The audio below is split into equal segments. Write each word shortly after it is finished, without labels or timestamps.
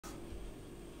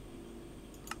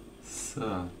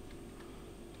So,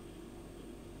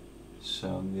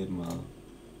 schauen wir mal.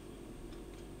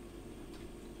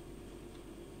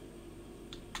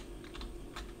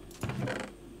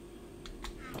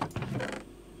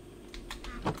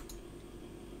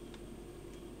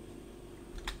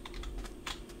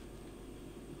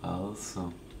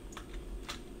 Also,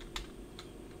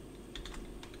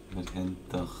 wir haben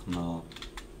doch noch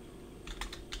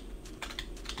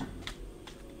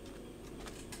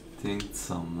Ding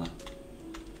sammeln.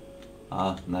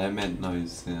 Ah, nein, wir haben noch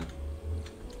uns, ja.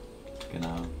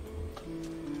 Genau.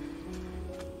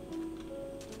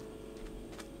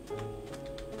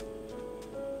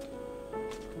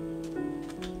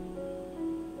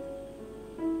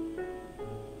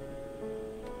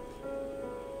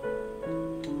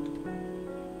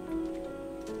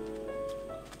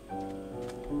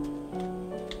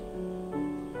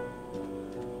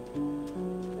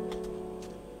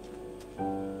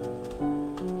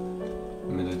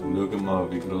 Schauen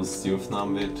mal, wie groß die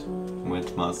Aufnahme wird.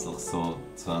 Mutmaßlich so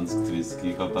 20-30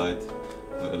 Gigabyte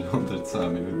für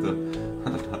 110 Minuten.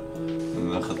 Und dann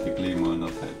machen die gleich mal noch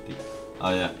fertig.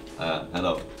 Ah yeah,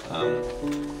 hello.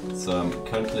 So I'm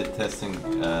currently testing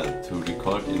to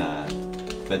record in a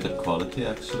better quality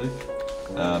actually.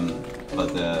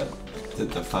 But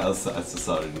the file sizes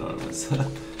are enormous.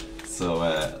 So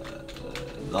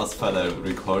last file I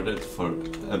recorded for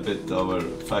a bit over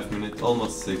 5 minutes,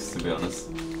 almost 6 to be honest,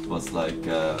 was like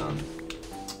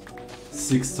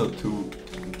 6 to 2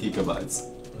 gigabytes.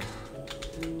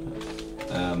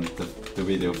 The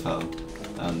video file,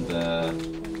 and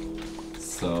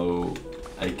so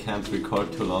I can't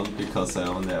record too long because I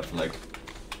only have like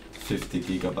 50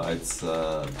 gigabytes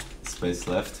space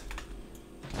left.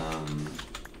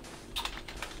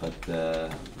 But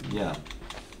yeah,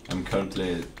 I'm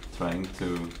currently trying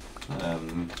to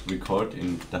record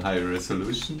in the higher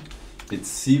resolution. It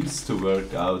seems to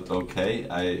work out okay.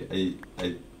 I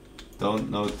don't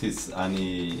notice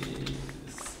any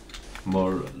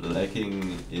more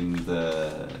lagging in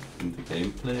the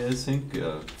gameplay. I think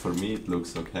for me it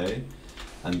looks okay,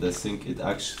 and I think it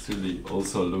actually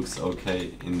also looks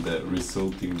okay in the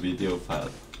resulting video file.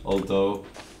 Although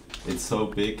it's so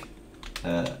big,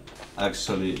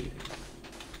 actually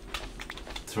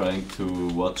trying to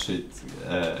watch it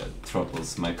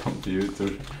troubles my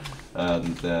computer,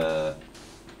 and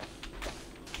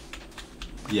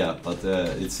yeah, but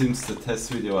it seems the test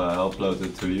video I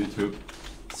uploaded to YouTube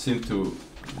seemed to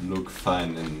look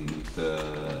fine in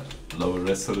the lower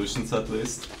resolutions at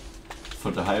least. For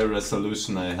the higher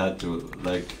resolution I had to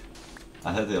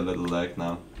I had a little lag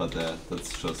now, but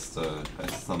that's just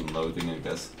some loading I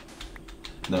guess.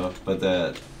 No, but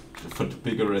for the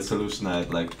bigger resolution I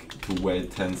had to wait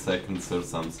 10 seconds or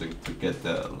something to get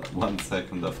the 1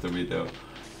 second of the video.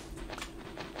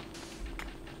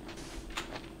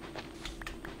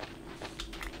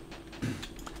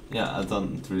 Yeah, I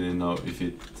don't really know if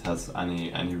it has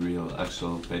any real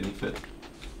actual benefit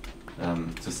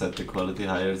to set the quality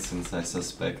higher, since I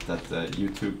suspect that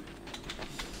YouTube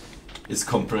is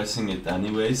compressing it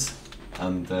anyways,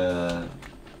 and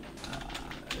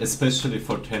especially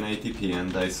for 1080p,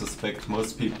 and I suspect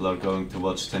most people are going to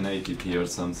watch 1080p or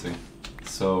something,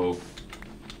 so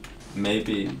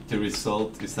maybe the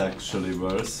result is actually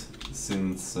worse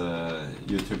since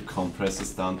YouTube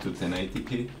compresses down to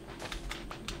 1080p,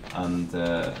 and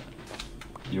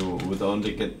you would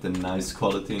only get the nice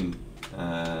quality in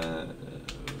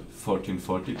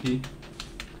 1440p.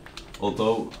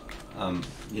 Although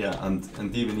yeah,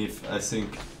 and even if I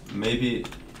think maybe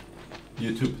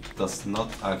YouTube does not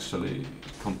actually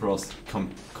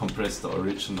compress the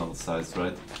original size,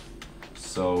 right?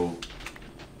 So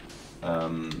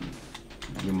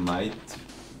you might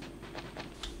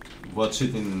watch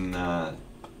it in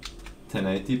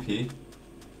 1080p,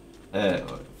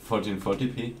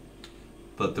 1440p,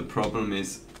 but the problem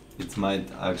is it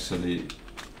might actually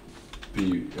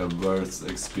be a worse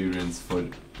experience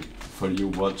for you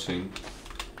watching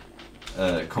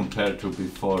compared to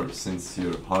before, since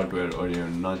your hardware or your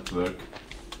network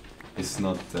is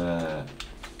not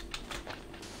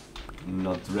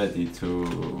ready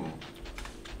to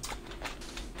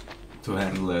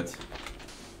handle it.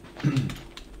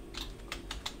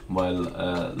 While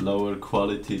lower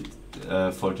quality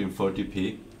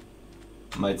 1440p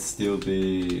might still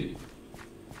be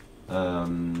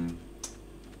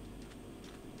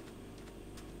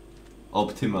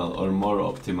optimal or more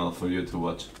optimal for you to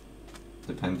watch,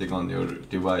 depending on your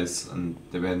device and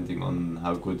depending on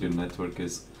how good your network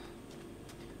is.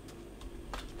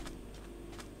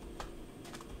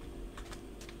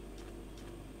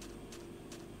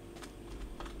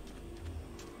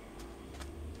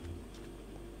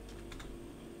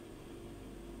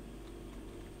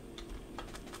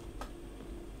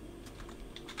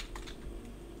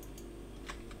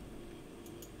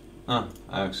 Ah,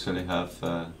 I actually have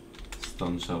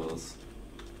stone shovels.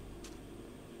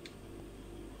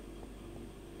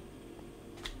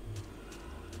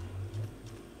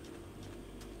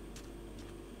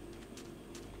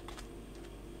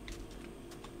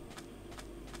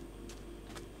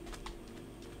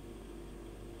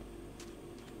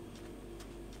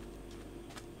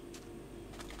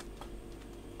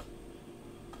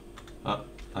 Ah,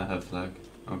 I have lag.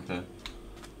 Okay.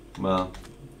 Well,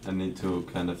 I need to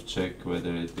kind of check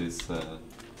whether it is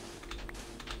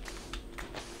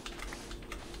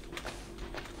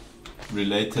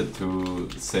related to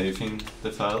saving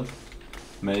the file.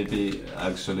 Maybe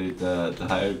actually the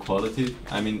higher quality.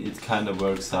 I mean, it kind of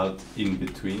works out in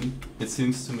between, it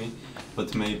seems to me.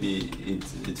 But maybe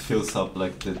it fills up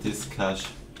like the disk cache,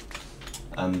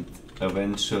 and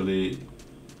eventually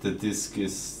the disk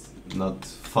is not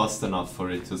fast enough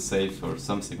for it to save or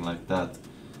something like that.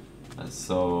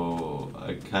 So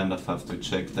I kind of have to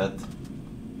check that,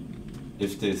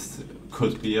 if this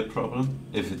could be a problem.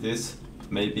 If it is,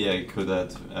 maybe I could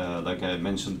add, like I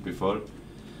mentioned before,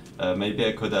 maybe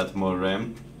I could add more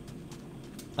RAM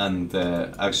and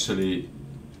actually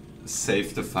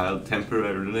save the file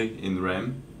temporarily in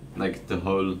RAM, like the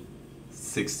whole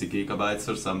 60 gigabytes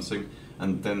or something,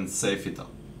 and then save it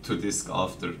to disk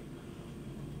after.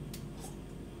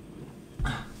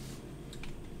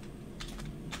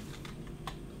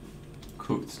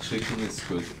 Cooked chicken is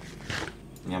good.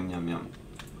 Yum yum yum.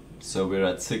 So we're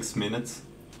at 6 minutes.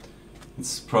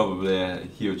 It's probably a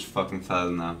huge fucking file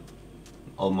now.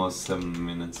 Almost 7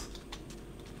 minutes.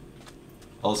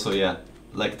 Also, yeah,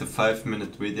 like the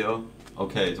 5-minute video.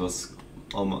 Okay, it was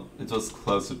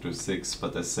closer to 6,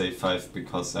 but I say 5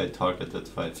 because I targeted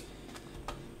 5.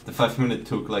 The 5-minute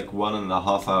took like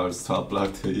 1.5 hours to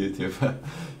upload to YouTube.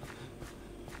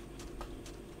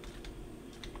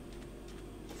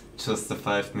 Just the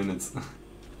 5 minutes.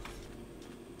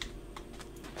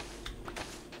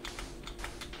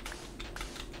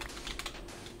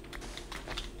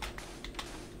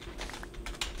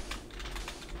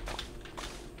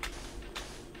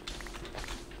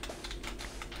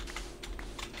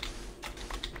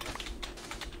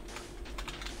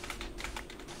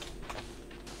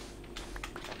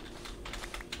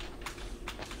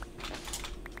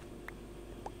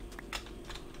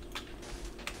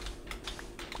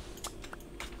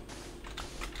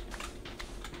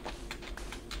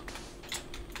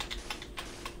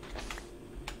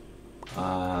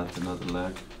 Another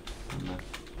lag.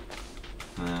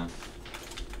 Yeah.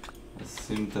 I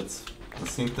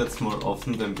think that's more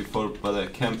often than before, but I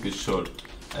can't be sure.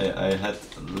 I had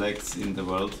lags in the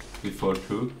world before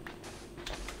too.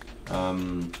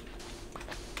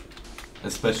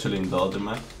 Especially in the other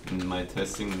map, in my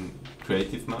testing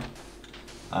creative map.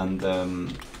 And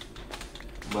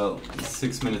well,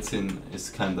 6 minutes in is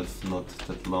kind of not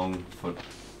that long for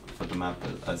the map,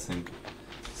 I think.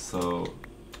 So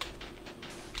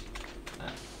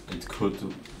it could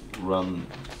run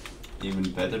even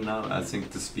better now. I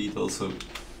think the speed also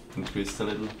increased a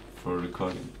little for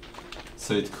recording.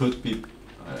 So it could be,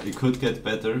 it could get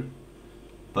better,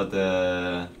 but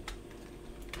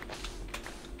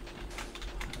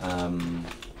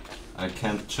I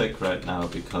can't check right now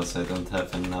because I don't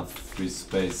have enough free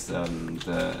space, and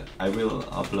I will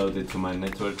upload it to my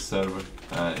network server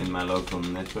in my local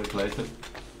network later,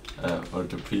 or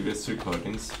the previous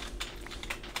recordings.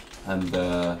 And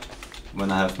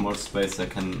when I have more space I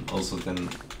can also then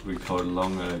record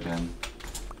longer again.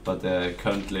 But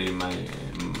currently my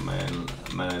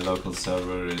local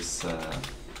server is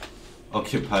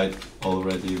occupied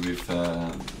already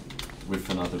with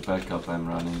another backup I'm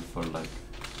running for like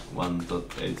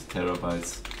 1.8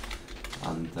 terabytes,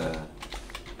 and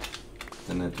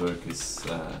the network is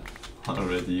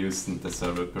already used and the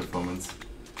server performance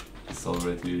is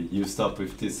already used up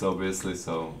with this, obviously,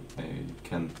 so I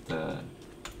can't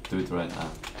do it right now.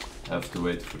 I have to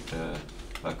wait for the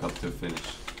backup to finish.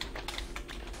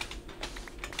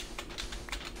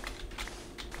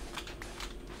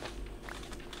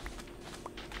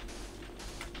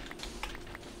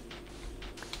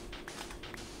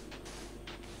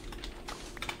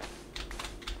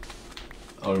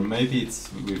 Or maybe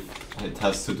it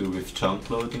has to do with chunk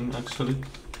loading actually,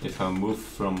 if I move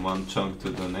from one chunk to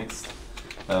the next.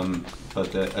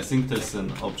 But I think there's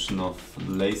an option of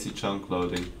lazy chunk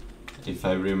loading, if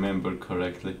I remember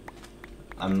correctly.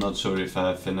 I'm not sure if I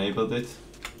have enabled it.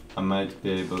 I might be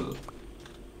able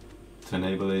to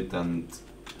enable it and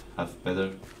have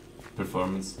better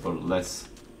performance or less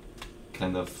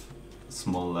kind of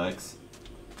small lags.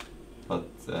 But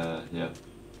yeah,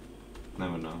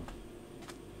 never know.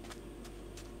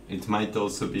 It might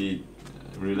also be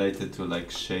related to like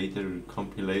shader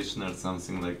compilation or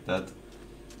something like that.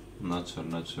 Not sure,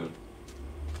 not sure.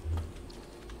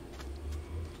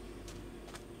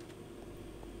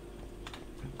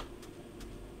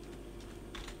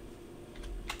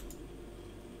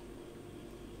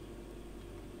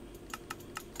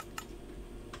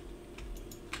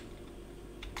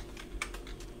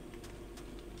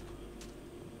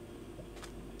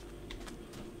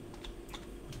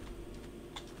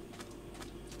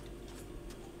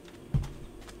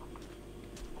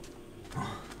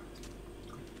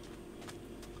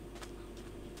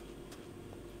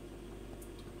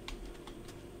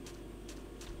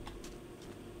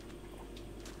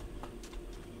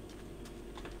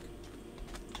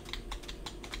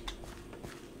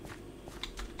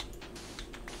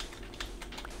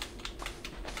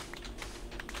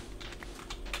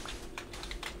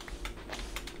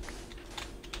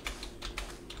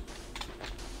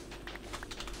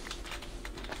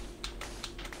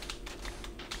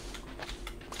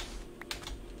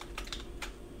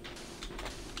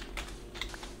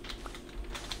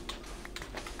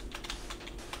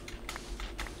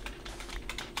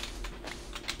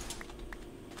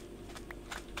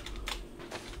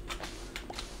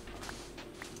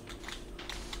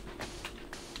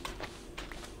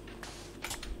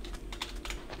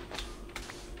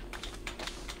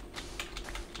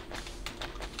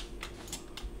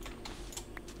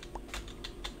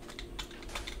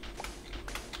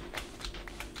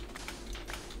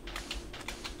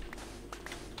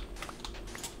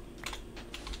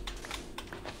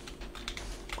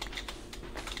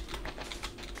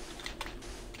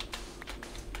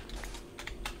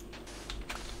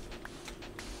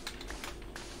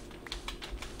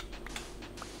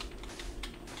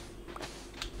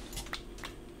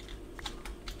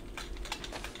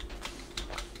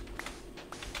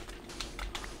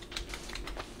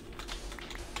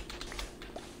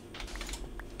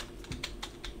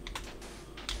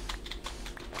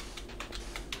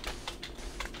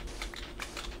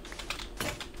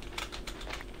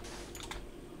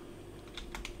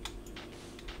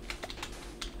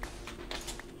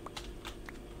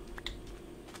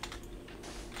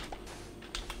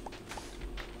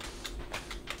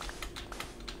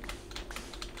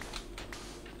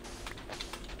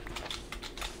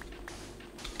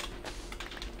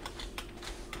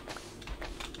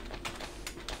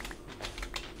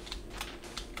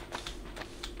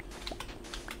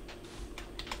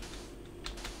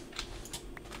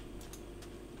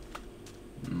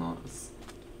 Nice.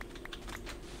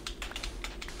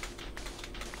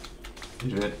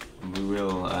 We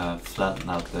will flatten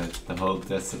out the whole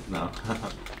desert now.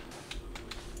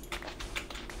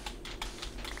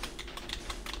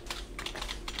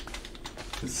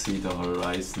 To see the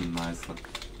horizon nicely.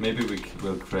 Maybe we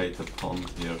will create a pond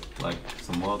here, like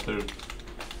some water,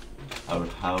 our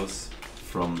house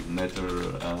from nether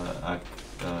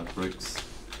bricks,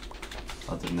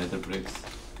 other nether bricks.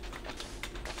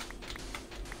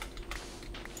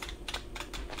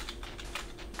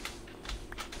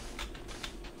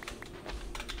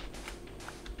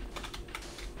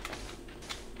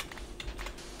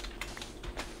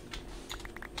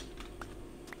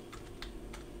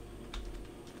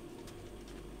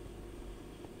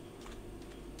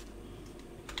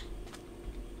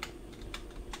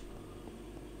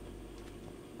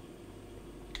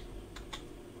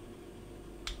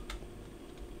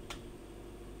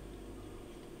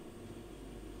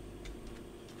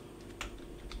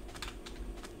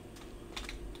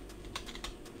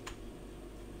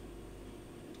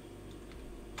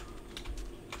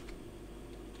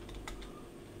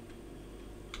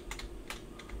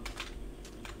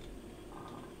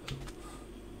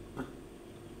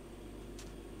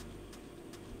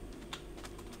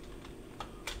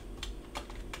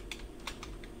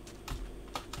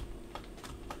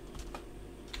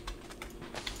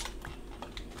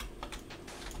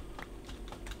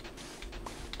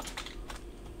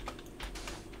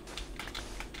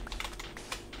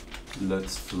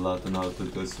 Let's flatten out the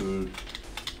desert.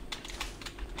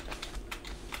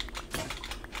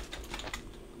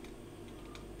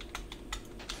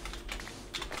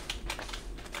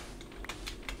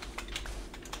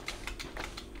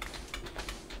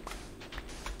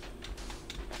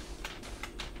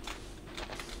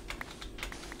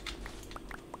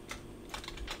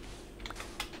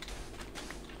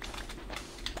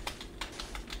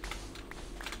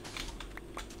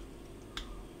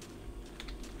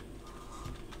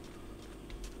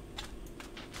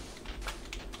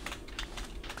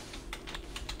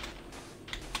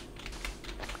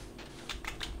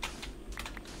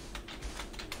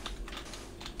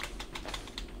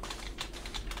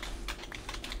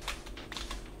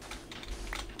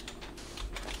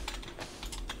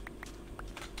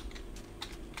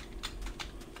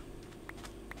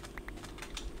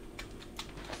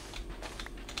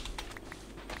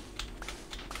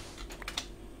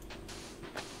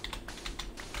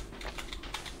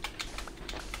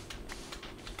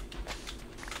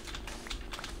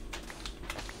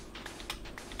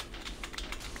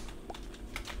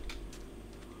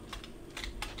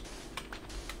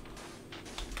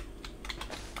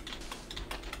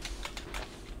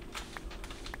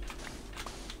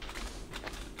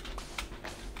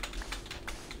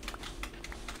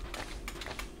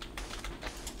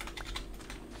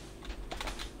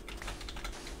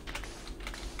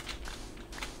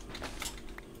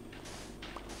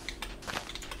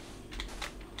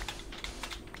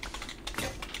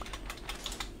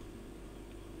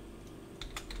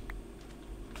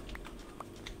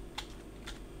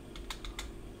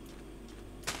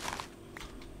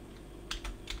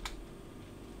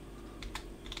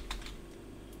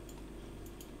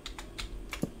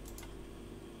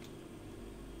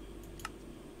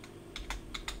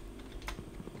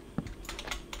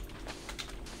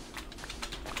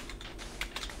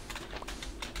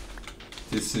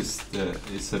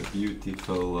 is a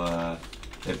beautiful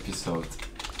episode.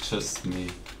 Just me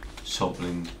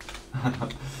shoveling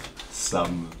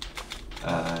some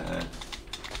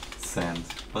sand,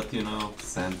 but you know,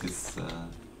 sand is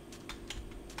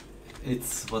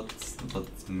it's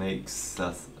what makes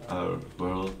us our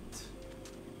world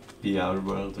be our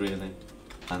world really,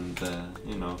 and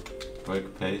you know,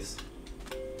 workplace.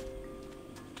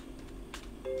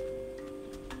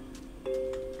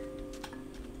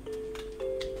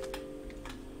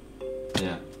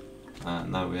 Yeah,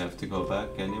 now we have to go back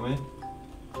anyway.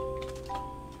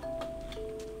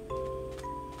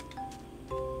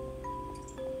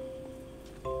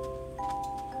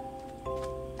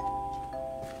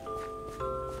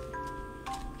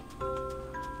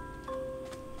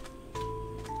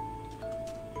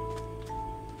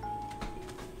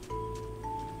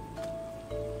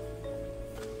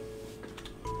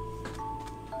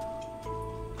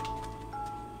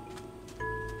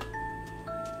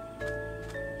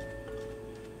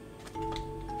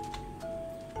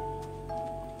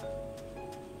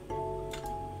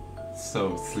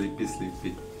 So sleepy.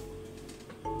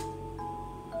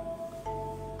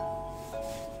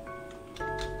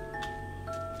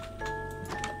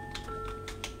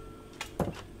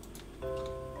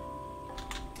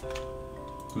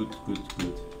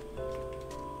 Good.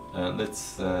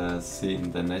 Let's see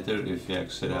in the nether if we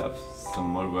actually have some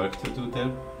more work to do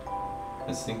there.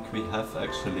 I think we have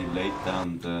actually laid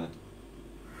down the...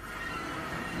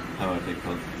 how are they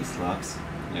called? The slabs?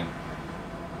 Yeah.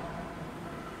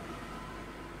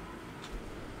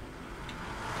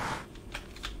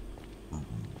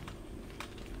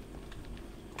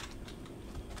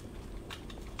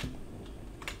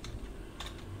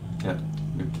 Yeah,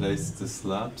 we placed the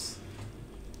slabs.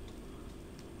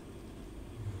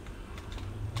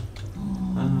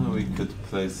 We could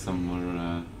place some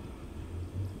more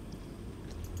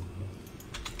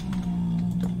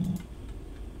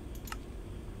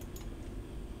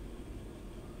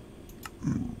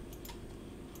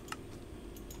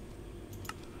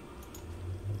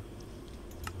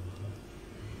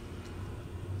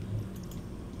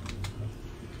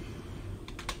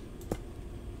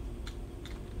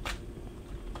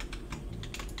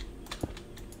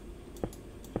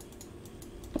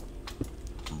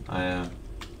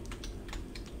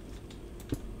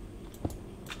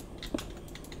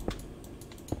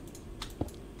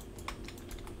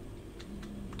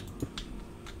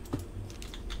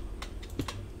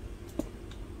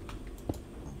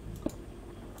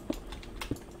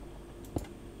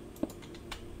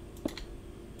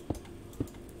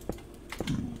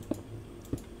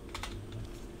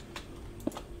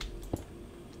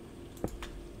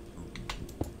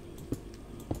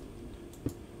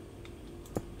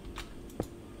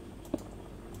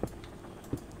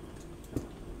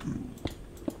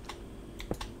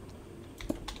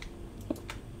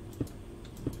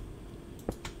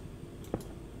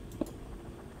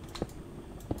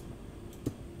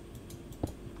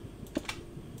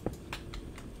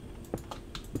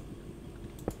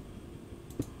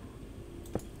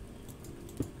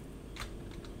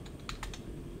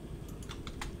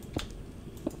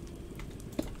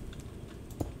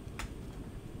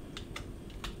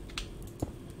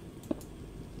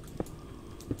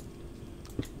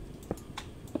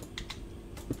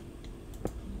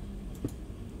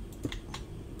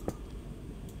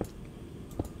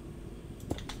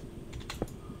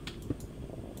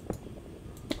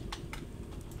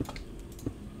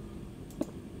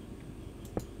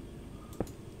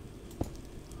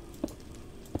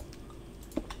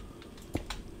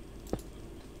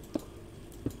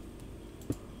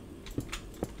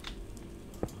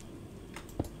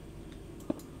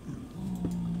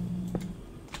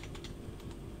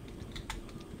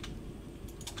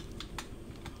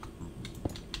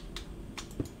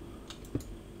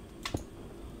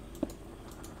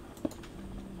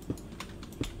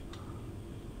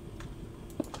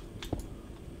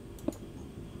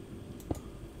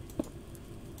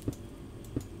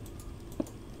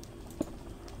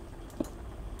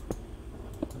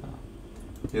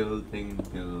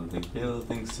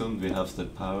building. Soon we have the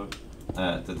tower,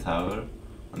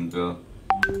 and we'll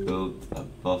build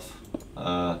above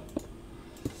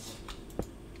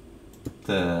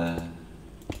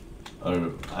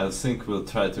or I think we'll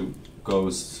try to go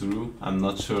through. I'm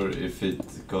not sure if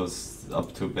it goes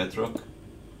up to bedrock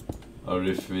or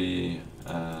if we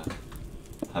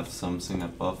have something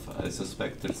above. I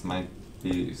suspect there might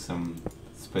be some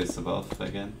space above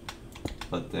again,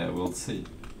 but we'll see.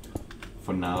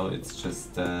 For now it's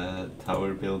just a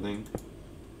tower building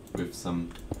with some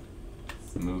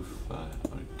smooth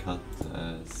or cut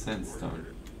sandstone.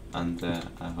 And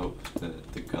I hope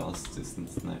the ghost isn't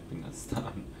sniping us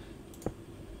down.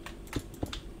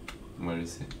 Where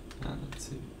is he? Let's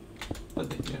see.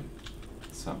 But here.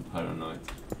 So I'm paranoid.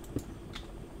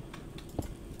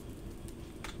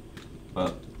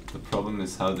 Well, the problem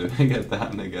is, how do I get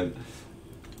down again?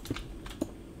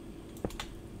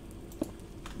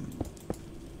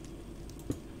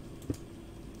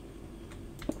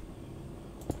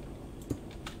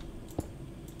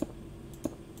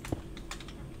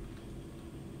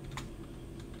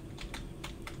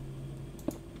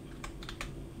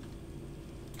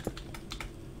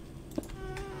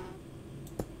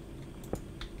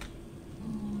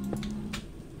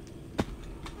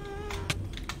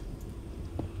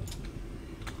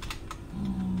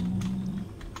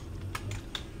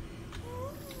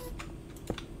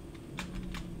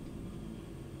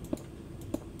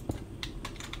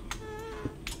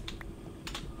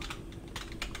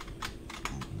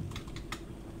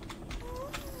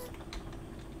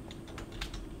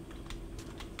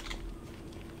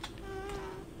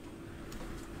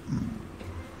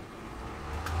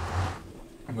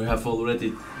 We have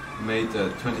already made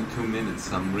 22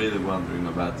 minutes. I'm really wondering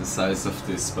about the size of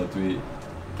this, but we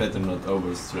better not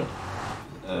we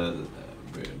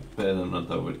better not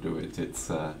overdo it.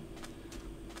 It's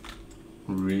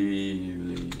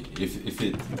really, if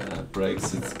it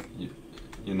breaks, it's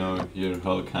you know, your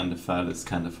whole kind of file is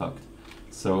kind of fucked.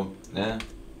 So yeah,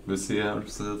 we'll see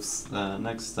ourselves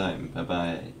next time. Bye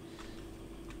bye.